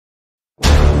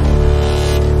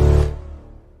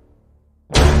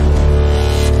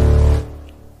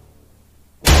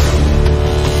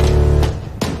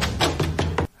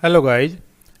Hello guys,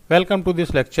 welcome to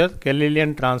this lecture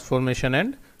Galilean Transformation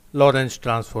and Lorentz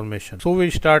Transformation. So we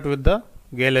start with the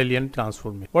Galilean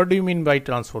Transformation. What do you mean by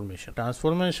transformation?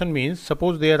 Transformation means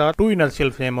suppose there are two inertial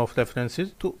frame of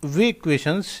references, तो वे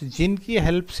equations जिनकी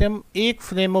help से हम एक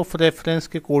frame of reference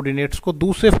के coordinates को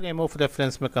दूसरे frame of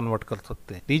reference में convert कर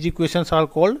सकते हैं. These equations are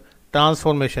called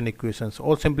transformation equations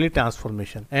or simply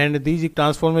transformation, and these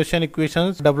transformation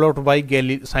equations developed by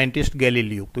scientist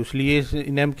Galileo. तो इसलिए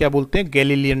इन्हें हम क्या बोलते हैं,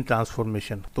 गैलीलियन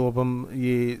ट्रांसफॉर्मेशन. तो अब हम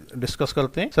ये डिस्कस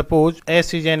करते हैं. Suppose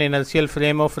S is an inertial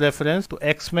frame of reference, तो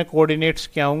X में कोऑर्डिनेट्स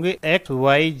क्या होंगे, X,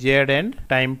 Y, Z and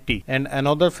time T. And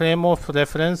another frame of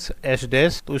reference S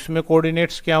dash, तो इसमें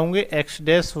कोऑर्डिनेट्स क्या होंगे, X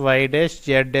dash, Y dash,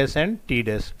 Z dash and T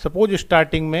dash. Suppose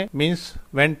starting में means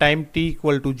when time T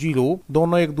equal to 0,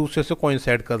 दोनों एक दूसरे से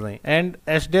coincide कर रहे हैं. And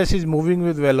S dash is moving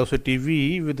with velocity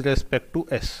V with respect to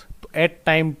S. तो एट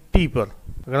टाइम T पर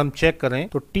अगर हम चेक करें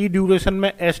तो T ड्यूरेशन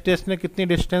में S डैश ने कितनी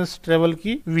डिस्टेंस ट्रेवल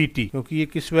की, Vt, क्योंकि ये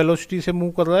किस वेलोसिटी से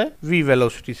मूव कर रहा है, V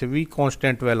वेलोसिटी से, V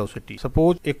कांस्टेंट वेलोसिटी.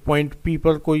 सपोज एक पॉइंट P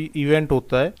पर कोई इवेंट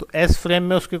होता है, तो S फ्रेम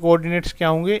में उसके कोऑर्डिनेट्स क्या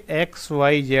होंगे, X,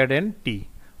 Y, Z and T.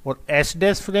 और S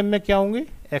डैश फ्रेम में क्या होंगे,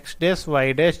 X dash, Y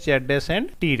dash, Z dash and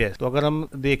T dash. तो अगर हम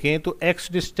देखें तो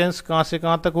X डिस्टेंस कहाँ से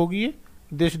कहाँ तक होगी,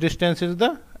 this distance is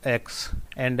the X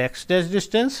and X dash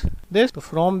distance this. So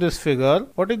from this figure,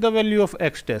 what is the value of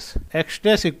X dash? X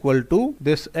dash equal to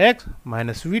this X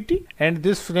minus Vt, and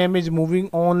this frame is moving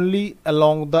only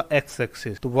along the X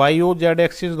axis. तो Y और Z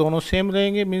axis दोनों same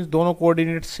रहेंगे, means दोनों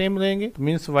coordinate same रहेंगे,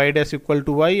 means Y dash equal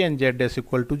to Y and Z dash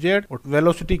equal to Z. और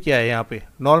velocity क्या है यहाँ पे,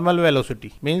 normal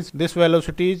velocity, means this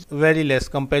velocity is very less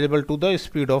comparable to the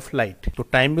speed of light. तो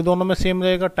time भी दोनों में सेम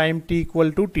रहेगा, time T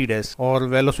equal to T dash. और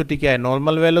वेलोसिटी क्या है,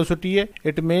 नॉर्मल वेलोसिटी है.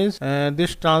 It means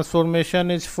this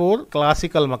transformation is for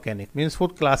classical mechanics, means for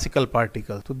classical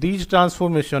particles. So these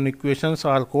transformation equations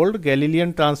are called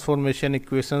Galilean transformation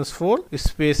equations for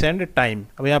space and time.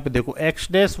 अब यहाँ पे देखो X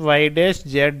dash, Y dash,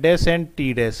 Z dash and T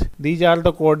dash, these are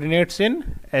the coordinates in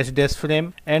S dash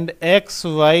frame, and X,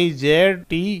 Y, Z,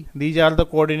 T, these are the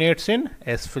coordinates in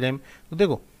S frame. तो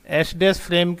देखो S dash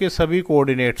frame के सभी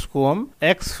coordinates को हम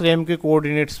X frame के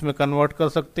coordinates में convert कर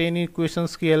सकते हैं इन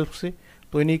इक्वेशंस की हेल्प से.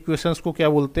 तो इन इक्वेशंस को क्या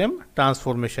बोलते हैं हम,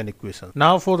 transformation equation.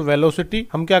 Now for velocity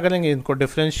हम क्या करेंगे, इनको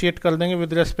डिफरेंशिएट कर देंगे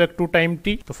with respect to time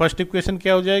T. तो फर्स्ट इक्वेशन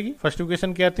क्या हो जाएगी, फर्स्ट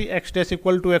इक्वेशन क्या थी, X dash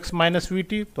equal to X minus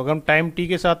Vt. तो अगर हम टाइम T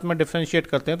के साथ में डिफरेंशिएट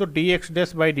करते हैं तो dx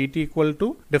dash by dt equal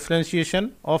to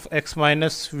differentiation of X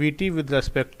minus Vt with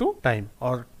respect to time.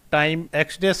 और टाइम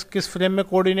X डैश किस फ्रेम में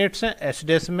कोऑर्डिनेट्स हैं, S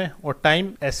डैश में, और टाइम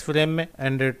S फ्रेम में.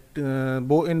 And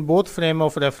in both frame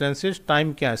of references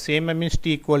time क्या है, same है, means T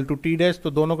equal to T dash.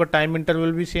 तो दोनों का टाइम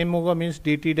इंटरवल भी सेम होगा, means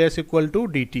dt dash equal to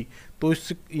dt. तो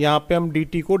इस यहाँ पे हम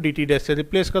dt को dt डैश से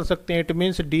रिप्लेस कर सकते हैं. It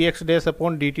means dx dash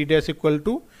upon dt dash equal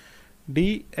to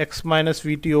dx minus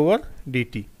Vt over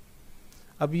dt.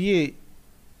 अब ये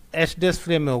S डैश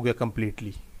फ्रेम में हो गया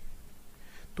कम्प्लीटली.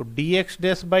 तो dx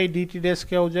dash by dt dash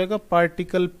क्या हो जाएगा,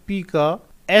 पार्टिकल P का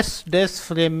S डैश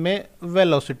फ्रेम में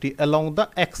velocity along the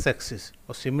x axis.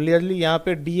 और सिमिलरली यहाँ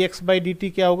पे dx बाई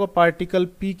dt क्या होगा, पार्टिकल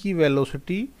P की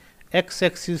वेलोसिटी x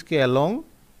एक्सिस के अलोंग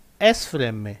S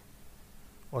फ्रेम में.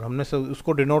 और हमने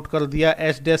उसको डिनोट कर दिया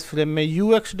S डैश फ्रेम में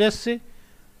ux डैश से.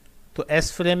 तो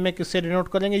S फ्रेम में किससे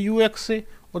डिनोट करेंगे, ux से.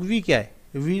 और v क्या है,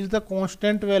 v is the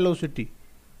constant velocity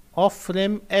of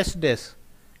frame S dash,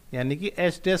 यानी कि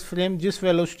S डैश फ्रेम जिस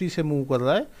वेलोसिटी से मूव कर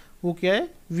रहा है वो क्या है,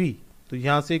 v. तो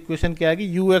यहाँ से इक्वेशन क्या आएगी,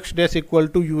 ux dash equal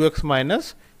to ux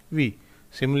minus v.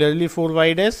 Similarly for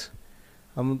y dash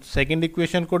हम सेकंड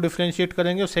इक्वेशन को डिफरेंशिएट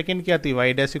करेंगे, और सेकंड क्या थी,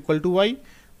 y dash equal to y.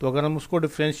 तो अगर हम उसको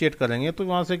डिफरेंशिएट करेंगे तो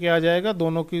वहाँ से क्या आ जाएगा,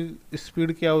 दोनों की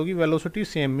स्पीड क्या होगी, velocity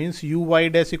same, means uy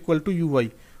dash equal to uy.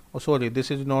 और sorry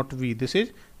this is not v, this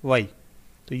is y.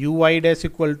 तो uy dash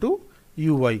equal to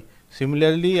uy.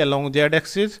 Similarly along z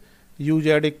axis uz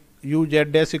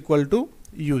dash equal to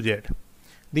uz.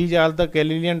 These are the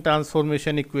Galilean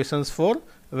transformation equations for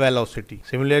velocity.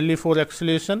 Similarly for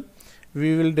acceleration,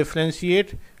 we will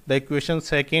differentiate the equation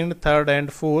second, third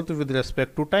and fourth with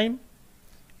respect to time.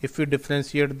 If we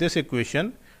differentiate this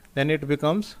equation, then it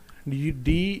becomes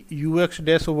dux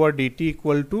dash over dt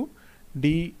equal to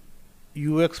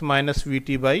dux minus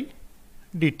vt by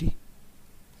dt.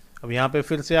 अब यहाँ पे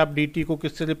फिर से आप dt को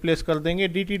किससे replace कर देंगे,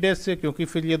 dt डैश से, क्योंकि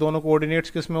फिर ये दोनों कोऑर्डिनेट्स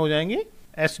किस में हो जाएंगे,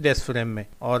 S डैश फ्रेम में.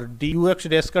 और dux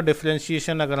डैश का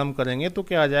डिफरेंशिएशन अगर हम करेंगे तो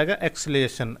क्या आ जाएगा,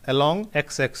 acceleration along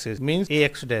x axis means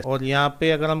ax dash. और यहाँ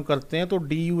पे अगर हम करते हैं तो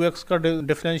dux का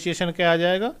डिफरेंशिएशन क्या आ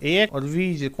जाएगा, ax, और v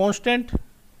इज कांस्टेंट.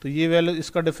 तो ये वैल्यू,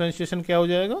 इसका डिफरेंशिएशन क्या हो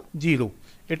जाएगा, 0.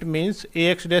 It means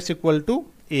ax dash equal to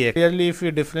ax. Clearly if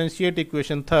we differentiate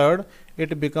equation third,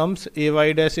 it becomes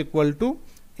ay dash equal to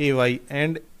AY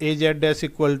and AZ dash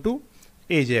equal to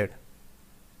AZ।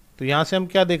 तो यहाँ से हम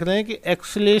क्या देख रहे हैं कि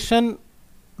एक्सेलेरेशन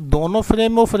दोनों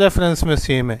फ्रेम ऑफ रेफरेंस में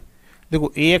सेम है।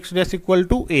 देखो AX dash equal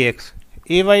to AX,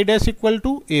 AY dash equal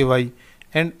to AY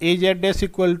and AZ dash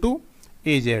equal to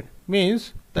AZ means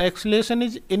the acceleration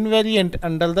is invariant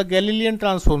under the Galilean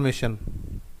transformation,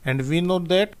 and we know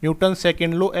that Newton's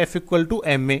second law F equal to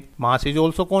ma, mass is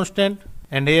also constant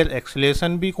and here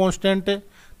acceleration भी constant है,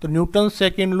 तो Newton's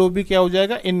second law भी क्या हो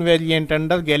जाएगा, invariant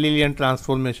under Galilean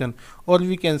transformation, or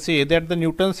we can say that the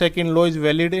Newton's second law is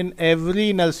valid in every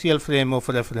inertial frame of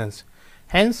reference.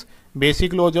 Hence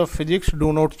basic laws of physics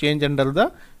do not change under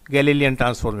the Galilean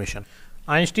transformation.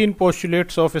 Einstein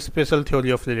postulates of special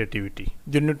theory of relativity.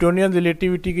 जो Newtonian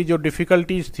relativity की जो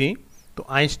difficulties थी, तो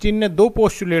Einstein ने दो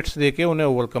postulates देके उन्हें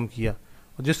overcome किया,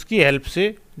 जिसकी हेल्प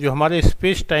से जो हमारे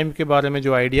स्पेस टाइम के बारे में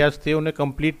जो आइडियाज़ थे उन्हें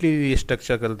कम्प्लीटली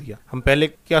रीस्ट्रक्चर कर दिया। हम पहले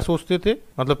क्या सोचते थे,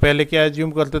 मतलब पहले क्या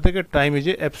एज्यूम करते थे कि time is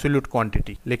a absolute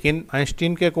quantity, लेकिन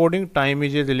आइंस्टीन के according time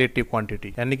is a relative quantity,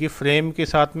 यानी कि फ्रेम के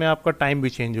साथ में आपका टाइम भी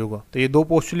चेंज होगा। तो ये दो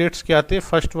पोस्टुलेट्स क्या थे,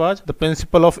 first was the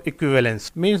principle of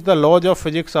equivalence, means the laws of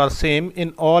physics are same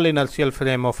in all inertial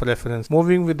frame of reference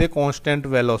moving with a constant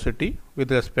velocity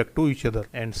with respect to each other,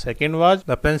 and second was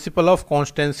the principle of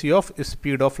constancy of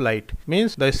speed of light,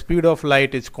 means the speed of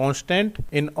light is constant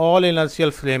in all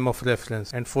inertial frame of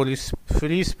reference, and for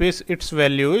free space its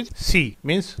value is c,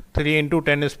 means 3 into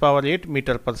 10 is power 8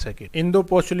 metre पर second. इन दो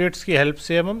postulates की help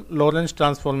से हम Lorentz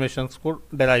transformations को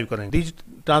derive करेंगे। These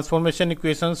transformation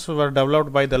equations were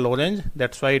developed by the Lorentz,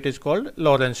 that's why it is called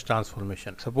Lorentz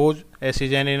transformation. Suppose S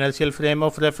is an inertial frame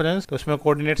of reference, तो इसमें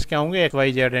coordinates क्या होंगे, x, y,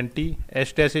 z and t.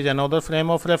 S dash is another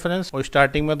frame of reference, और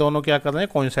starting में दोनों क्या कर रहे हैं,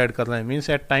 कोइंसाइड कर रहे हैं, means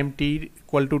at time t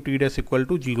equal to t dash equal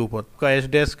to 0 पर का S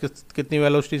डैश कितनी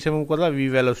वेलोसिटी से मूव कर रहा है, v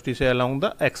वेलोसिटी से along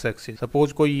the x axis.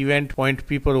 Suppose कोई इवेंट पॉइंट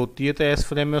p पर होती है, तो S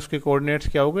फ्रेम में उसके कोऑर्डिनेट्स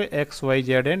क्या हो गए, x, y,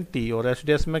 z and t, और S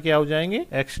डैश में क्या हो जाएंगे,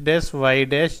 x dash, y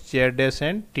dash, z dash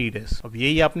and t dash. अब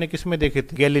यही आपने किस में देखे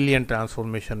थे, गैलीलियन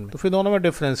ट्रांसफॉर्मेशन में। तो फिर दोनों में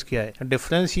डिफरेंस क्या है,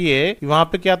 डिफरेंस ये है कि वहां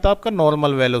पे क्या था आपका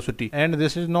normal velocity, and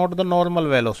this is not the normal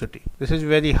velocity, this is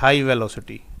very high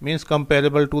velocity, means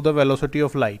comparable to the velocity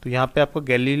of light. तो यहाँ पे आपको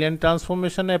गैलीलियन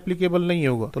ट्रांसफॉर्मेशन एप्लीकेबल नहीं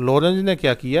होगा। तो लॉरेंज ने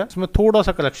क्या किया, इसमें थोड़ा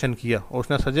सा करेक्शन किया, और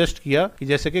उसने सजेस्ट किया कि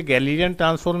जैसे कि गैलीलियन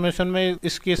ट्रांसफॉर्मेशन में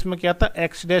इस केस में क्या था,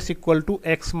 x dash equal to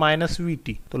x minus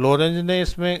vt। तो लॉरेंज ने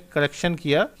इसमें करेक्शन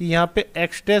किया कि यहाँ पे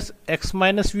x dash x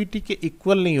minus vt के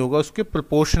इक्वल नहीं होगा, उसके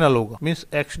प्रोपोर्शनल होगा, means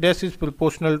x dash is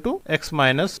proportional to x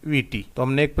minus vt। तो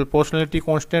हमने एक प्रोपोर्शनलिटी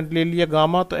कांस्टेंट ले लिया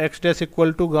गामा, तो x dash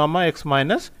equal to gamma x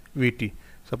minus vt।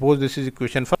 Suppose this is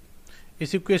equation.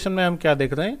 इस इक्वेशन में हम क्या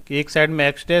देख रहे हैं कि एक साइड में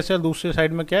x डैश है, दूसरे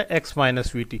साइड में क्या है, x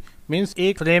minus we T, means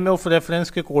एक फ्रेम ऑफ रेफरेंस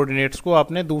के कोऑर्डिनेट्स को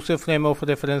आपने दूसरे फ्रेम ऑफ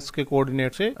रेफरेंस के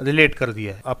कोऑर्डिनेट से रिलेट कर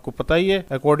दिया है। आपको पता ही है,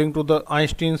 according to the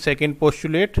Einstein second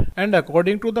postulate and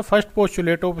according to the first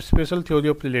postulate of special theory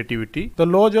of relativity, the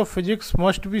laws of physics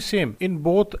must be same in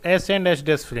both s and s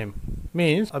dash frame.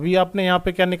 Means अभी आपने यहाँ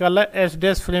पे क्या निकाला है, s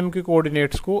dash frame के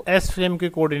coordinates को s frame के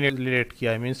कोऑर्डिनेट रिलेट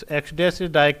किया है, means x dash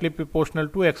is directly proportional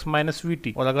to x minus we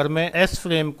T. और अगर मैं s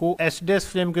फ्रेम को s डैश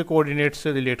फ्रेम के कोऑर्डिनेट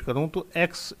से रिलेट करूं, तो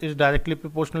x is directly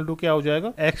proportional to क्या हो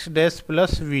जाएगा, x dash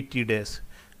plus we T dash.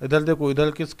 इधर देखो,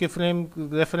 इधर किसके फ्रेम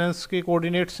रेफरेंस के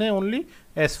कोऑर्डिनेट्स हैं, ओनली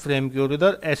s फ्रेम की, और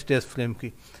इधर s डैश फ्रेम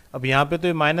की। अब यहाँ पे तो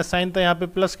ये माइनस साइन था, यहाँ पे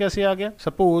प्लस कैसे आ गया।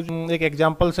 सपोज एक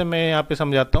एग्जांपल से मैं यहाँ पे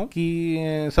समझाता हूँ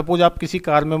कि सपोज आप किसी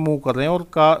कार में मूव कर रहे हैं और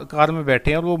कार में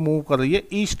बैठे हैं और वो मूव कर रही है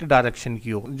ईस्ट डायरेक्शन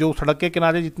की ओर। जो सड़क के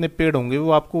किनारे जितने पेड़ होंगे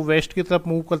वो आपको वेस्ट की तरफ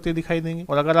मूव करते दिखाई देंगे,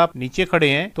 और अगर आप नीचे खड़े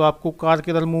हैं तो आपको कार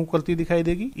की तरफ मूव करती दिखाई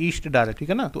देगी ईस्ट डायरेक्ट, ठीक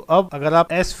है ना। तो अब अगर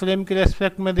आप एस फ्रेम के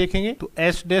रेस्पेक्ट में देखेंगे तो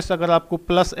एस डैश अगर आपको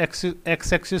प्लस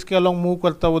एक्स एक्सिस के अलॉन्ग मूव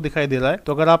करता हुआ दिखाई दे रहा है,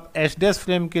 तो अगर आप एस डैश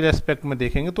फ्रेम के रेस्पेक्ट में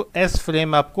देखेंगे तो एस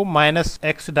फ्रेम आपको माइनस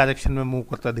एक्स डायरेक्शन में मूव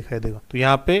करता दिखाई देगा। तो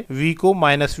यहाँ पे v को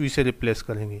माइनस v से रिप्लेस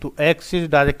करेंगे, तो x is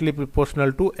directly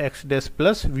proportional to x dash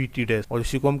plus vt dash, और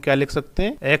इसी को हम क्या लिख सकते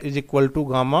हैं, x is equal to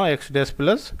gamma x dash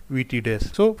plus vt dash.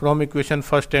 So from equation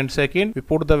first and second we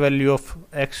put the value of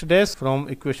x dash from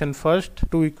equation first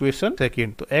two equation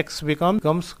second, तो x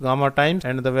becomes gamma times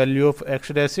and the value of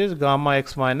x dash is gamma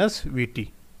x minus vt.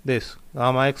 This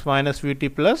gamma x minus vt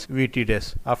plus vt dash.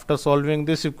 After solving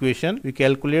this equation, we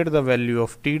calculate the value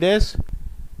of t dash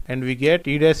and we get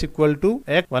t dash equal to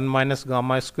x 1 minus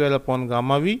gamma square upon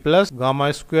gamma v plus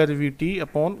gamma square vt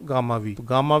upon gamma v. So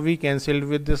gamma v cancelled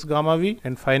with this gamma v,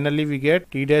 and finally we get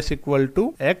t dash equal to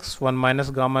x 1 minus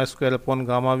gamma square upon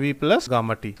gamma v plus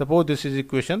gamma t. Suppose this is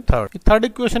equation third. Third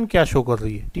equation क्या show कर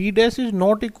रही है? t dash is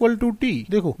not equal to t.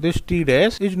 देखो, this t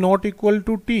dash is not equal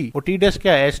to t, और t dash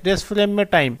क्या है? s dash frame में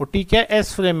time, और t क्या है?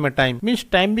 s फ्रेम में टाइम. मींस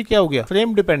टाइम भी क्या हो गया?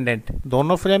 Frame dependent.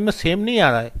 दोनों फ्रेम में सेम नहीं आ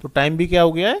रहा है, तो टाइम भी क्या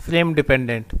हो गया है? Frame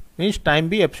dependent. मींस टाइम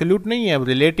भी एब्सोल्यूट नहीं है, अब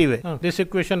रिलेटिव है. This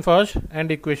equation first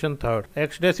and equation third.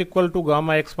 x dash equal to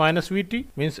gamma x minus we T,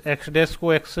 means x dash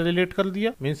को x से रिलेट कर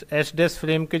दिया. मीन्स s डैश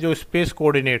फ्रेम के जो स्पेस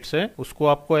कोऑर्डिनेट्स है उसको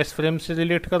आपको s फ्रेम से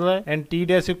रिलेट कर रहा है. And t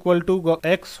dash equal to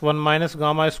x 1 minus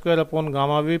gamma square upon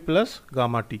gamma we plus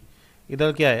gamma T.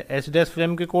 इधर क्या है? एस डैश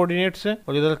फ्रेम के कोऑर्डिनेट्स है,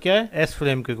 और इधर क्या है? एस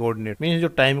फ्रेम के कोऑर्डिनेट. मींस जो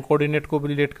टाइम कोऑर्डिनेट को भी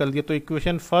रिलेट कर दिया. तो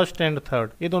इक्वेशन फर्स्ट एंड थर्ड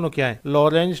ये दोनों क्या है?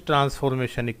 Lorentz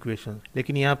transformation equation.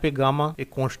 लेकिन यहाँ पे गामा एक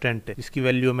कांस्टेंट है, इसकी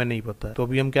वैल्यू हमें नहीं पता है. तो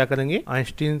अभी हम क्या करेंगे?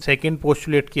 आइंस्टीन सेकंड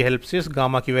पोस्टुलेट की हेल्प से इस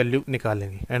गामा की वैल्यू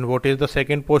निकालेंगे. And what is the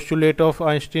second postulate of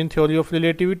Einstein theory of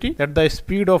relativity? That the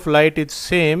speed of light is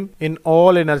same in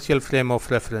all inertial frame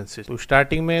of references. तो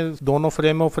स्टार्टिंग में दोनों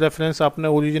frame of reference आपने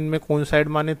origin में coincide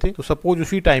माने थे. तो suppose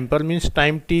उसी time पर, means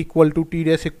time t equal to T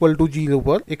dash equal to 0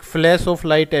 पर एक फ्लैश ऑफ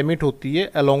लाइट एमिट होती है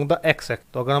अलोंग द एक्स एक्स.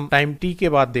 तो अगर हम टाइम t के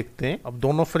बाद देखते हैं, अब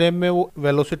दोनों फ्रेम में वो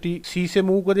वेलोसिटी c से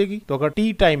मूव करेगी. तो अगर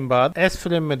t टाइम बाद s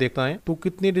फ्रेम में देखता है तो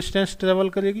कितनी डिस्टेंस ट्रेवल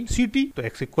करेगी? ct. तो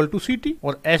x इक्वल टू ct.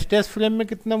 और s डैश फ्रेम में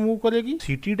कितना मूव करेगी?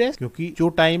 ct dash. क्योंकि जो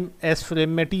टाइम s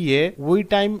फ्रेम में t है वही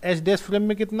टाइम s डैश फ्रेम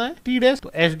में कितना है? t dash.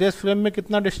 तो s डैश फ्रेम में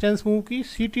कितना डिस्टेंस मूव की?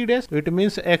 ct dash. तो it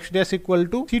means x dash equal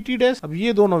to ct dash. अब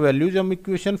ये दोनों वैल्यूज हम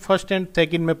इक्वेशन फर्स्ट एंड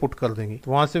सेकंड में पुट कर देंगे.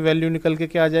 तो वहां से वैल्यू निकल के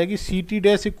क्या आ जाएगी? ct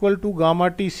dash equal to gamma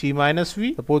t c minus v.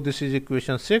 Suppose this is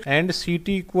equation 6. And ct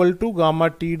equal to gamma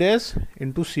t dash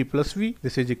into c plus v.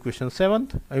 This is equation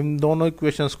 7. इन दोनों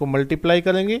इक्वेशंस को मल्टीप्लाई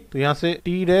करेंगे तो यहाँ से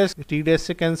t डैश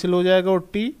से cancel हो जाएगा, और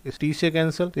t इस t से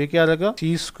कैंसिल. तो ये क्या रहेगा?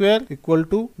 c square equal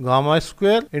to gamma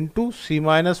square into c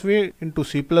minus v into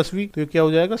c plus v. तो ये क्या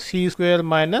हो जाएगा? c square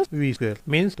minus v square.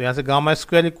 Means तो यहाँ से gamma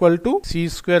square equal to c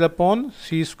square upon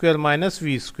c square minus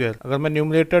v square. अगर मैं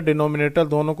न्यूमरेटर डिनोमिनेटर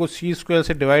दोनों को c स्क्वायर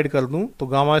से डिवाइड कर दूं तो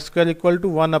gamma square equal to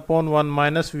 1 upon 1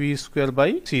 minus we square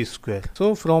by C square.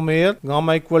 So from here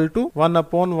gamma equal to 1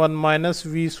 upon 1 minus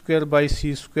we square by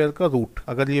C square का root.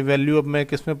 अगर ये वैल्यू अब मैं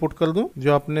किस में पुट कर दूं?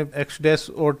 जो आपने x डैश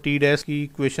और t डैश की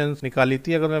इक्वेशन निकाली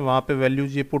थी, अगर मैं वहां पे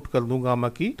वैल्यूज ये पुट कर दूं गामा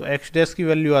की, तो x डैश की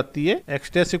वैल्यू आती है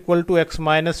x dash equal to x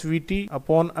minus we T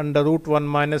upon under root 1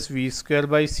 minus we square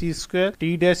by C square.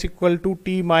 t dash equal to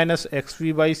t minus x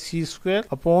we by C square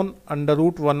upon under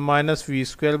root 1 minus we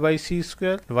square by C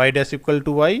square. y dash equal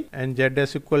to y and z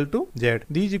dash equal to z.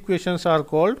 These equations are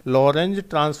called Lorentz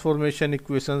transformation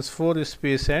equations for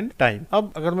space and time.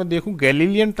 अब अगर मैं देखूं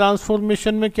Galilean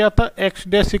transformation में क्या था? x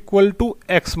dash equal to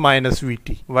x minus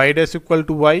vt, y dash equal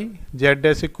to y, z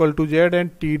dash equal to z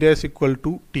and t dash equal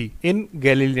to t in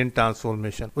Galilean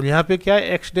transformation. और यहाँ पे क्या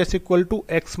है? x dash equal to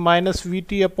x minus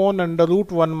vt upon under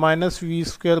root 1 minus we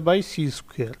square by C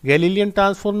square. Galilean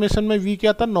transformation में v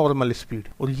क्या था? Normal speed,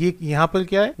 और ये यहाँ पर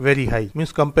क्या है? Very high,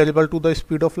 means comparable to the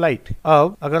speed of light.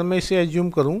 अब अगर मैं इसे एज्यूम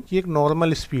करूं कि एक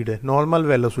नॉर्मल स्पीड है, नॉर्मल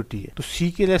वेलोसिटी है, तो c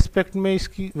के रेस्पेक्ट में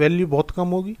इसकी वैल्यू बहुत कम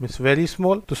होगी, मीन्स वेरी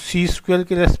स्मॉल. तो c स्क्वायर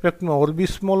के रेस्पेक्ट में और भी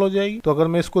स्मॉल हो जाएगी. तो अगर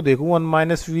मैं इसको देखूं 1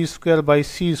 minus we square by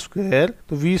C square,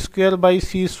 तो we square by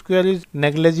C square is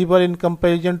negligible in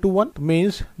comparison to 1.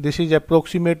 Means this is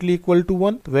approximately equal to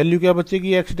 1. तो वैल्यू क्या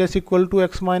बचेगी? x dash equal to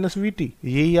x minus we T.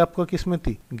 यही आपका किस में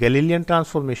थी? Galilean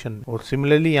transformation में. और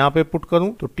सिमिलरली यहाँ पे पुट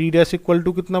करूं तो t डैश इक्वल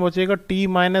टू कितना बचेगा? t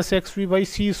minus x we by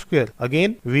C square.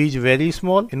 Again v is very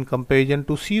small in comparison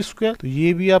to c square. तो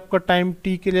ये भी आपका टाइम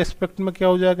t के रेस्पेक्ट में क्या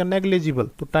हो जाएगा? नेग्लिजिबल.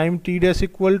 तो time t dash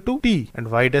equal to t and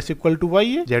y dash equal to y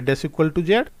है, z dash equal to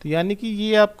z. तो यानी कि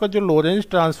ये आपका जो लॉरेंज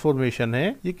ट्रांसफॉर्मेशन है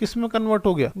ये किस में कन्वर्ट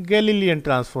हो गया? गैलीलियन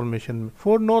ट्रांसफॉर्मेशन में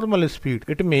for normal speed.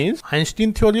 It means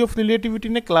Einstein theory of relativity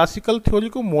ने क्लासिकल थ्योरी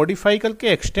को मॉडिफाई करके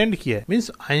एक्सटेंड किया है.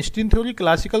 Means Einstein theory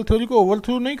classical theory को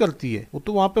ओवरथ्रो नहीं करती है, वो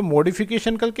तो वहां पे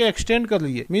मॉडिफिकेशन करके एक्सटेंड कर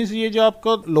रही है. मींस ये जो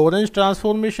आपका लॉरेंज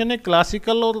ट्रांसफॉर्मेशन है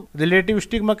क्लासिकल और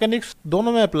रिलेटिविस्टिक मैकेनिक्स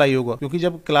दोनों में अप्लाई होगा. क्योंकि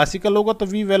जब क्लासिकल होगा तो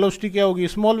v वेलोसिटी क्या होगी?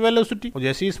 Small velocity. और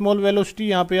जैसे ही स्मॉल वेलोसिटी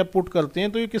यहाँ पे आप पुट करते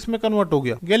हैं तो ये किस में कन्वर्ट हो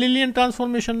गया? गैलीलियन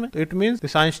ट्रांसफॉर्मेशन में. तो it means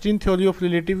this Einstein theory of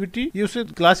relativity ये उसे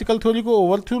क्लासिकल थ्योरी को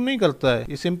ओवरथ्रो नहीं करता है,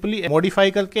 ये सिंपली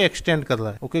मॉडिफाई करके एक्सटेंड कर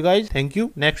रहा है. Okay guys, thank you.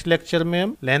 Next lecture में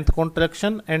हम length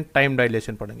contraction and time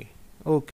dilation पढ़ेंगे. ओके.